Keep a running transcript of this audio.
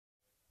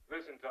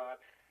Listen, Todd,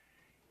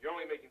 you're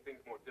only making things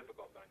more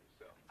difficult on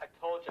yourself. I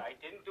told you, I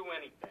didn't do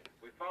anything.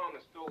 We found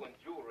the stolen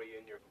jewelry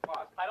in your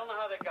closet. I don't know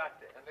how they got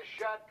there. And the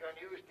shotgun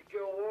used to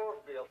kill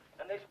Warfield.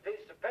 And this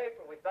piece of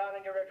paper we found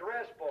in your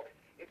address book.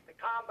 It's the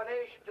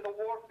combination to the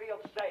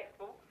Warfield safe.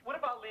 Well, what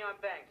about Leon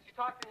Banks? You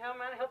talked to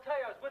him, man? He'll tell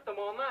you I was with him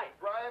all night.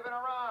 Driving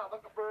around,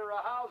 looking for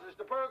houses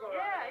to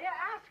burglarize.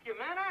 Yeah, ask him,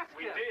 man, ask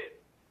him. We did.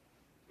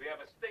 We have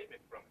a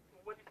statement from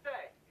him. What'd he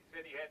say? He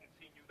said he hadn't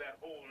seen you that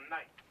whole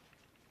night.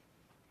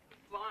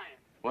 He's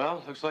lying. Well,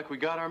 looks like we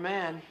got our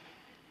man.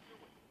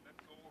 Let's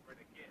go over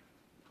it again.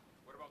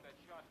 What about that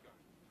shotgun?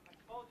 I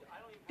told you, I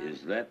don't even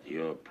Is that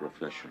your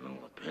professional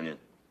opinion?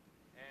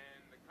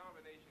 And the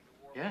combination to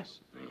war.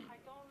 Yes. I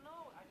don't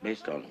know.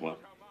 Based on what?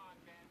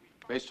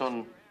 Based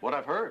on what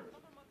I've heard.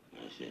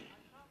 I see.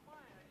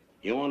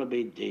 You want to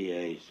be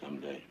DA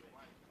someday,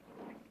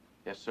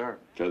 Yes, sir.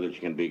 so that you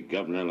can be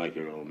governor like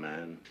your old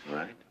man,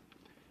 right?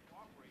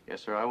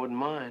 Yes, sir, I wouldn't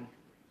mind.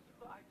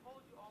 I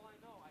told you all I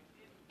know. I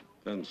didn't do.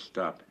 Then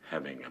stop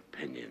having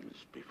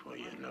opinions before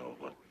you know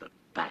what the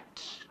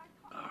facts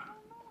are.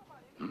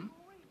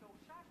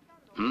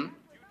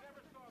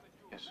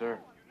 Yes, sir.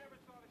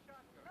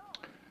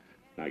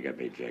 I got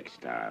me Jake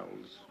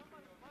Stiles.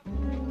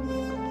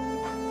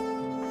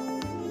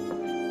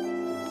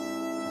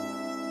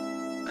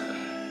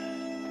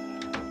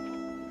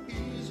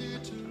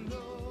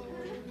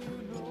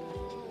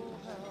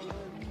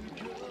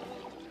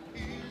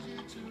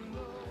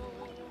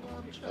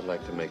 I'd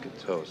like to make a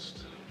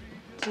toast.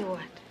 To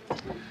what?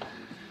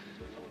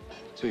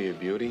 To your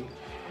beauty,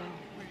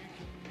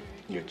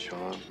 your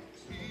charm,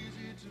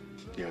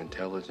 your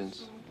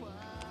intelligence,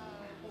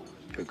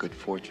 your good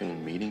fortune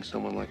in meeting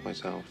someone like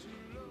myself.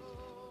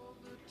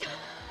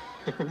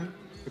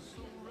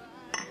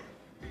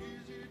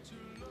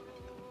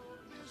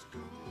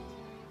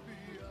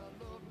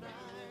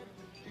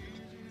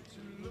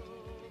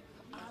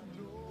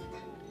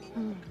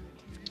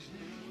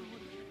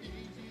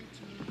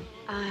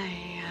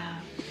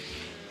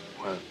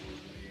 What?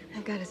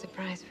 I've got a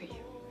surprise for you.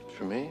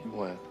 For me?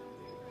 What?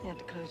 You have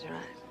to close your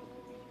eyes.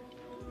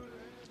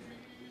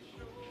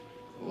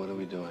 What are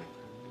we doing?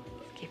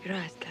 Keep your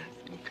eyes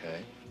closed.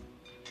 Okay.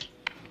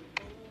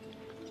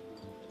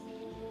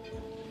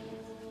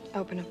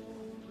 Open them.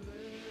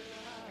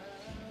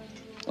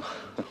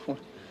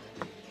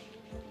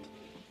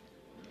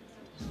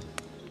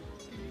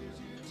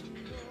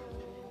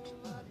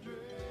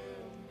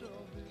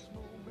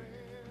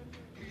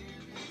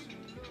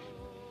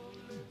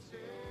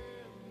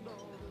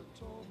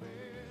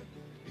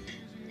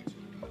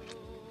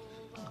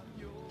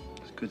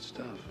 It's good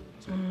stuff.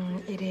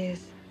 It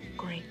is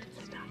great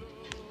stuff.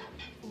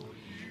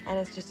 And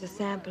it's just a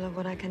sample of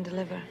what I can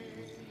deliver.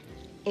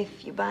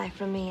 If you buy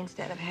from me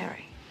instead of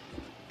Harry.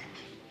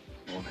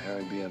 Won't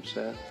Harry be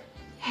upset?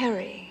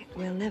 Harry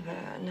will never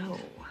know.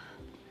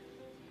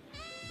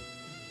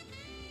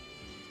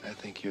 I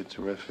think you're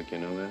terrific, you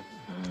know that?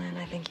 And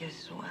I think you're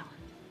swell.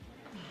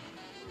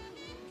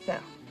 So,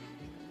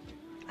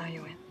 are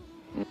you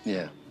in?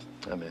 Yeah,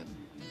 I'm in.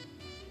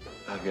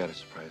 I've got a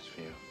surprise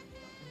for you.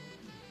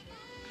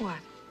 What?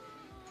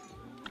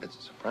 It's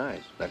a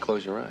surprise. Now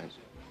close your eyes.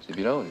 See, if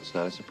you don't, it's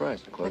not a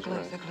surprise. Now close your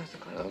eyes.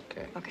 Close.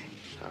 Okay. Okay.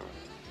 All right.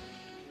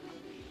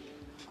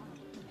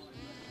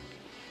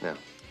 Now,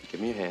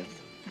 give me your hand.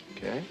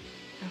 Okay?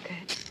 Okay.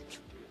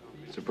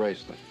 It's a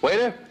bracelet.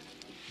 Waiter!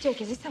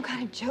 Jake, is this some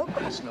kind of joke?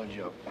 That's no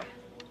joke.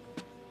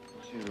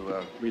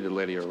 You read the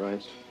lady her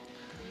rights.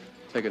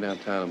 Take her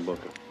downtown and book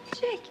her.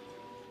 Jake.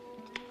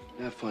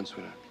 Have fun,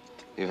 sweetheart.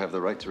 You have the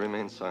right to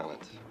remain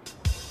silent.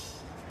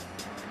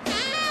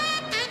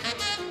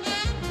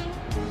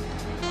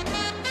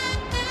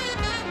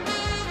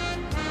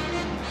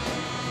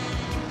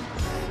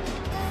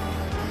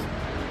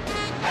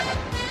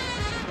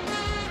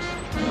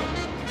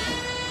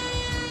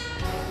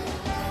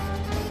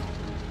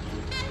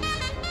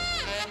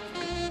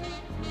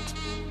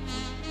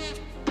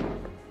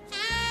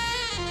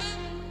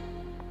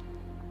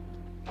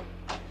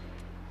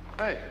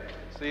 Hey,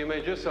 so you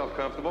made yourself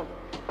comfortable?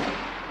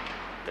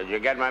 Did you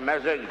get my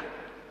message?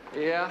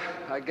 Yeah,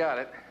 I got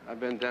it. I've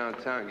been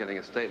downtown getting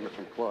a statement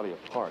from Claudia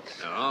Parks.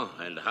 Oh,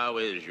 and how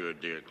is your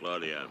dear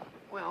Claudia?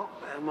 Well,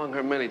 among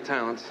her many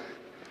talents,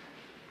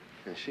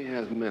 and she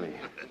has many,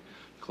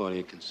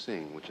 Claudia can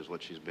sing, which is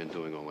what she's been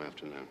doing all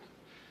afternoon.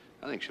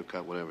 I think she'll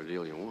cut whatever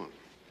deal you want.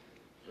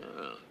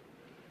 Oh.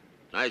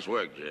 Nice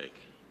work, Jake.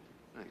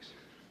 Thanks.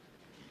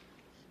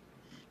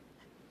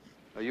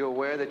 Are you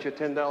aware that your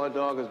 $10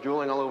 dog is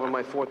drooling all over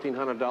my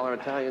 $1,400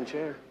 Italian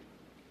chair?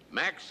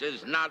 Max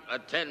is not a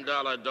 $10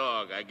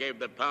 dog. I gave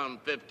the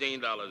pound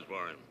 $15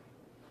 for him.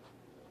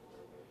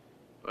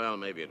 Well,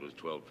 maybe it was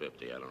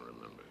 $12.50. I don't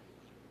remember.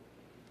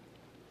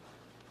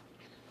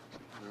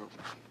 Well,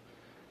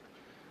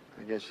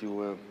 I guess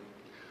you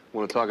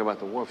want to talk about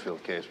the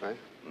Warfield case, right?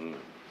 Mm.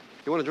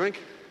 You want a drink?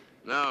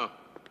 No.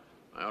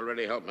 I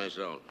already helped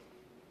myself.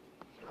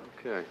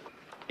 Okay.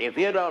 If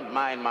you don't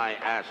mind my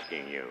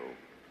asking you,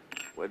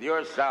 with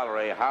your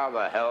salary, how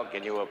the hell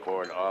can you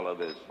afford all of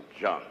this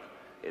junk?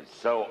 It's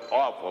so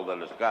awful that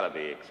it's got to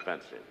be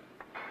expensive.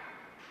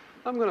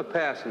 I'm going to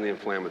pass on the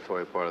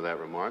inflammatory part of that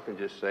remark and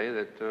just say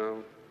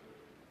that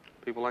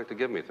people like to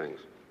give me things.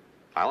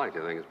 I like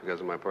to think it's because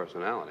of my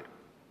personality.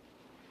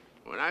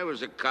 When I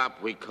was a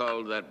cop, we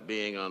called that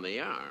being on the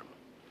arm.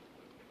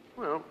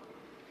 Well,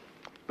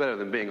 better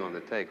than being on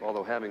the take,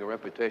 although having a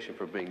reputation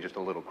for being just a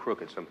little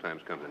crooked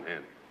sometimes comes in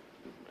handy.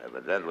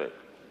 Evidently.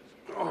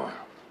 Oh.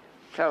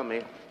 Tell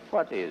me,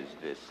 what is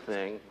this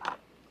thing?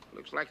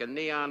 Looks like a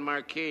neon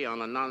marquee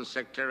on a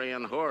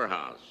non-sectarian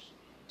whorehouse.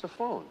 It's a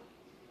phone.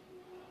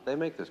 They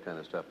make this kind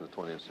of stuff in the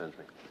 20th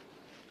century.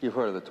 You've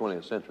heard of the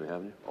 20th century,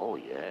 haven't you? Oh,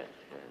 yes,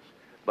 yes.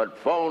 But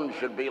phones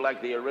should be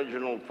like the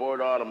original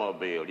Ford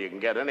automobile. You can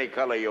get any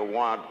color you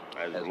want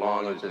as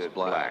long as it's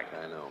black.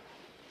 I know.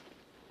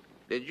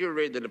 Did you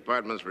read the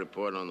department's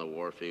report on the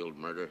Warfield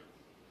murder?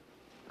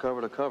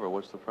 Cover to cover,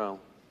 what's the problem?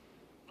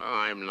 Oh,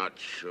 I'm not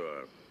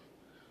sure.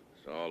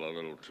 It's all a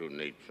little too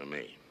neat for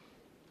me.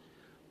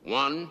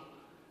 One,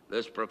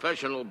 this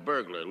professional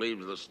burglar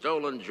leaves the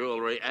stolen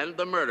jewelry and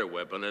the murder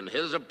weapon in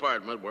his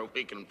apartment where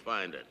we can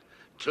find it.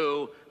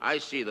 Two, I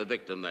see the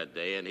victim that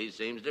day and he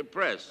seems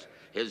depressed.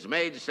 His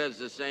maid says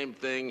the same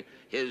thing.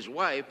 His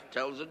wife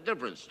tells a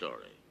different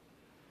story.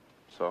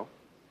 So?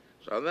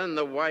 So then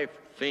the wife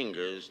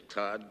fingers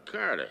Todd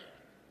Carter.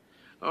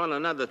 Oh, and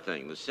another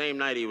thing. The same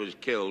night he was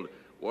killed,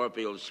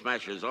 Warfield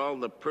smashes all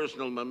the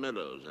personal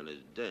mementos in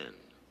his den.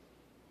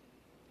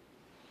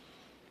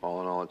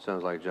 All in all, it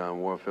sounds like John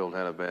Warfield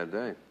had a bad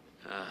day.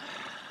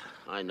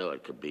 I know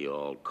it could be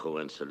all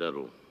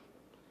coincidental,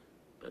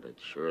 but it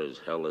sure as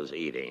hell is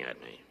eating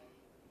at me.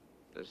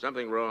 There's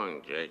something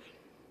wrong, Jake.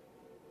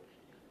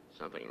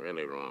 Something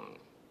really wrong.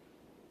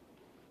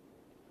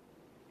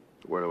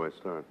 Where do I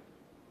start?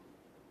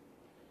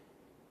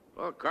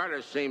 Well,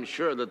 Carter seemed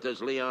sure that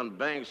this Leon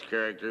Banks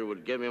character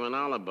would give him an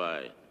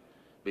alibi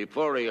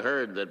before he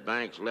heard that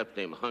Banks left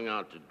him hung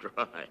out to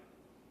dry.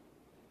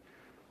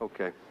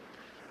 Okay.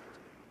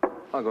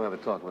 I'll go have a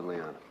talk with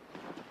Leon.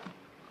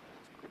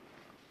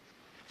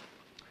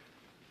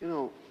 You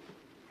know,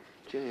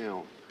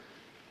 J.L.,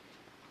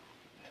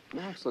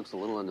 Max looks a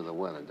little under the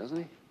weather, doesn't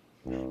he?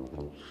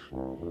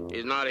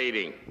 He's not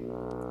eating.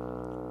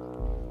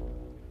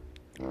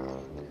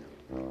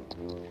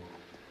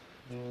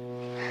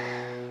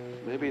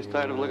 Maybe he's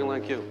tired of looking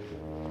like you.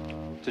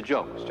 It's a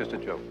joke. It's just a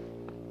joke.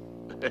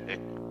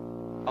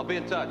 I'll be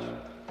in touch.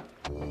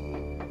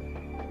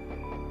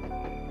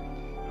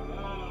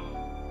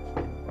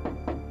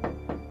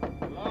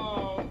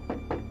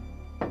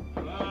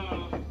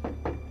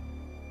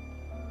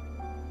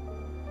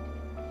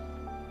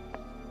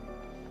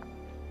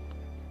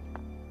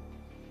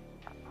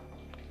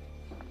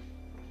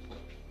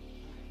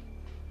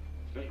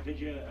 Did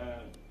you,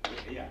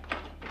 yeah.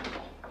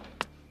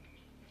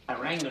 I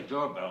rang the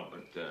doorbell,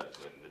 but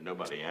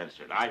nobody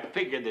answered. I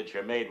figured that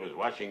your maid was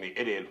watching the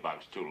idiot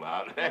box too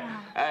loud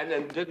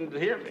and didn't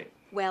hear me.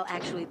 Well,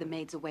 actually, the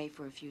maid's away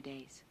for a few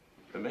days.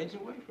 The maid's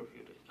away for a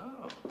few days?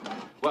 Oh.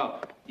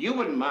 Well, you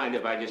wouldn't mind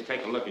if I just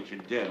take a look at your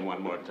den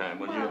one more time,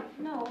 would you?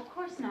 No, of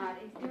course not.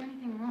 Is there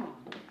anything wrong?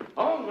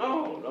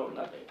 Oh, no,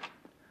 nothing.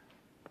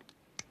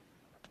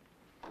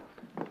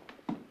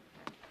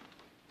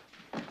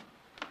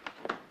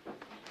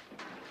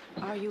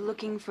 Are you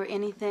looking for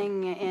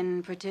anything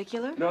in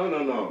particular?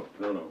 No.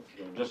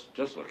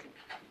 Just looking.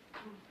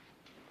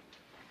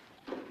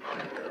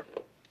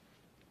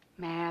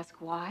 May I ask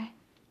why?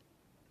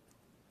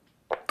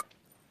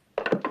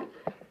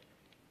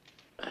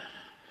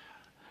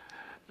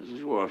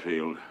 Mrs.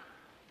 Warfield,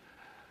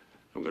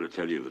 I'm going to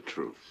tell you the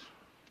truth.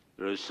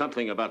 There is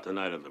something about the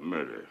night of the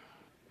murder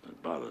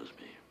that bothers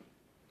me.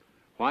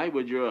 Why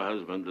would your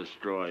husband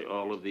destroy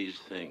all of these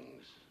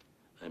things?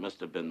 They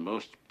must have been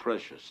most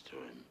precious to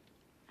him.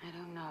 I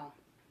don't know.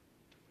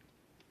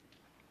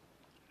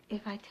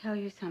 If I tell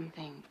you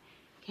something,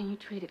 can you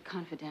treat it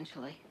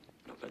confidentially?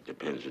 Well, that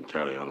depends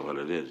entirely on what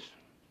it is.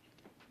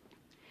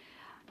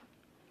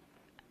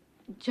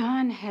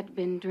 John had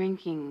been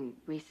drinking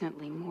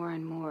recently more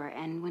and more,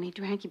 and when he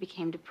drank, he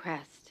became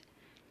depressed.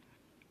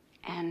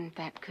 And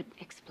that could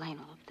explain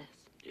all of this.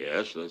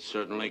 Yes, that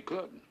certainly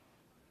could.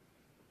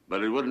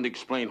 But it wouldn't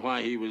explain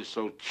why he was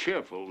so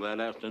cheerful that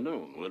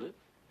afternoon, would it?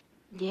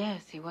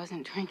 Yes, he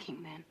wasn't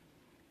drinking then.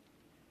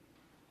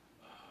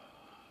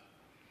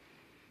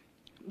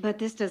 But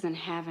this doesn't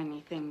have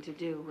anything to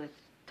do with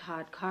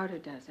Todd Carter,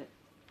 does it?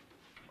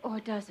 Or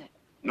does it?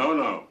 No,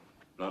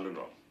 not at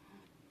all.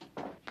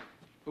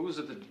 Who was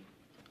it that...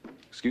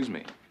 Excuse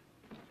me.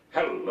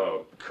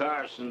 Hello,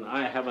 Carson.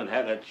 I haven't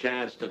had a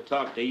chance to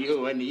talk to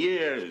you in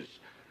years.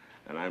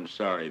 And I'm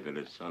sorry that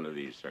it's under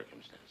these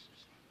circumstances.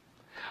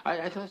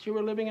 I thought you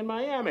were living in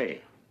Miami.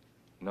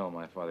 No,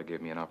 my father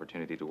gave me an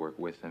opportunity to work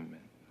with him.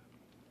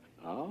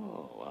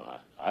 Oh, well,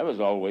 I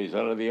was always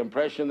under the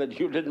impression that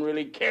you didn't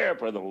really care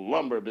for the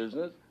lumber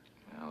business.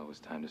 Well, it was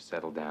time to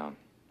settle down.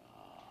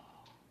 Oh,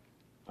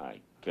 my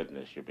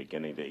goodness, you're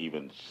beginning to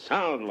even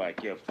sound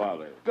like your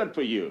father. Good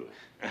for you.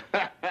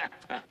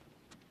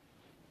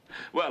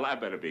 Well, I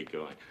better be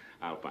going.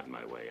 I'll find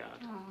my way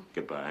out. Oh.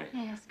 Goodbye.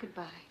 Yes,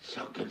 goodbye.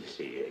 So good to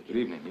see you again. Good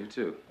evening. You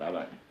too.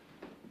 Bye-bye.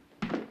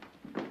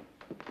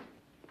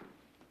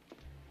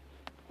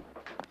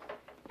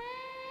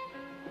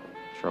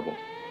 Trouble.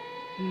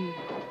 You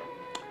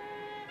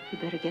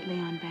better get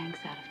Leon Banks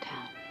out of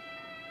town.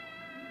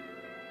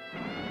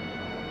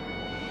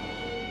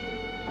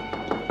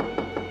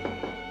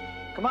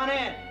 Come on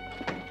in.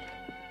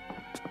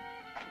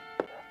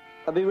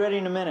 I'll be ready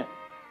in a minute.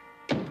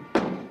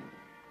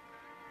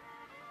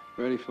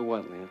 Ready for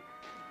what, Leon?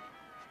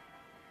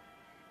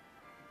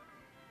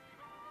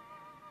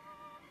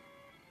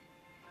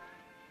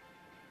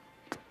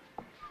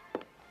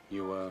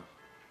 You,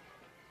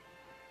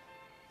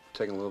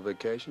 taking a little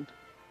vacation?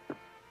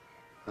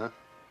 Huh?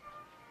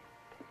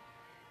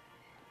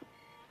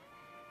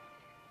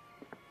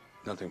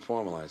 Nothing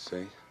formal, I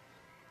see.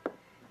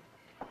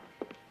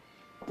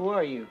 Who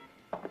are you?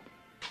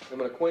 I'm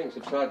an acquaintance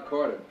of Todd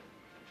Carter.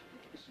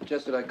 He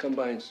suggested I come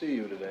by and see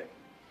you today.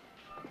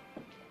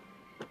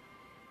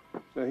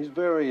 So he's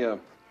very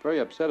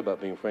upset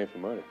about being framed for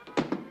murder.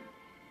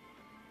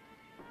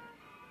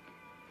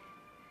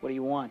 What do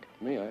you want?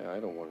 Me, I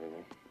don't want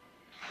anything.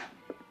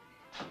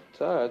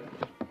 Todd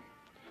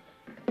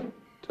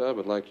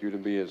would like you to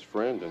be his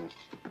friend and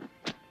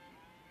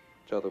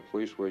tell the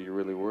police where you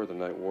really were the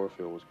night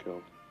Warfield was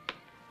killed.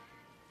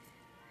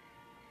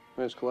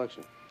 Where's his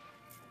collection?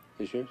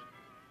 Is yours?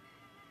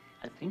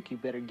 I think you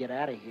better get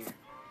out of here.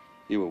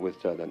 You were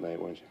with Todd that night,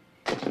 weren't you?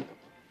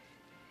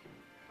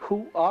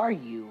 Who are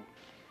you?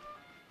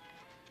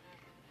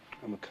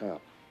 I'm a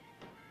cop.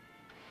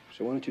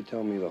 So why don't you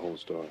tell me the whole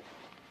story?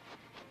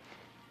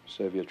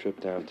 Save you a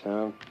trip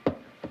downtown.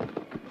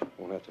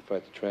 Won't have to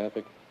fight the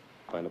traffic.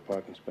 Find a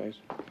parking space.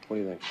 What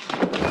do you think?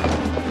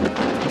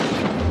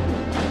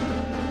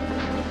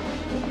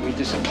 I'm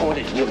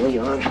disappointed in you,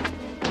 Leon.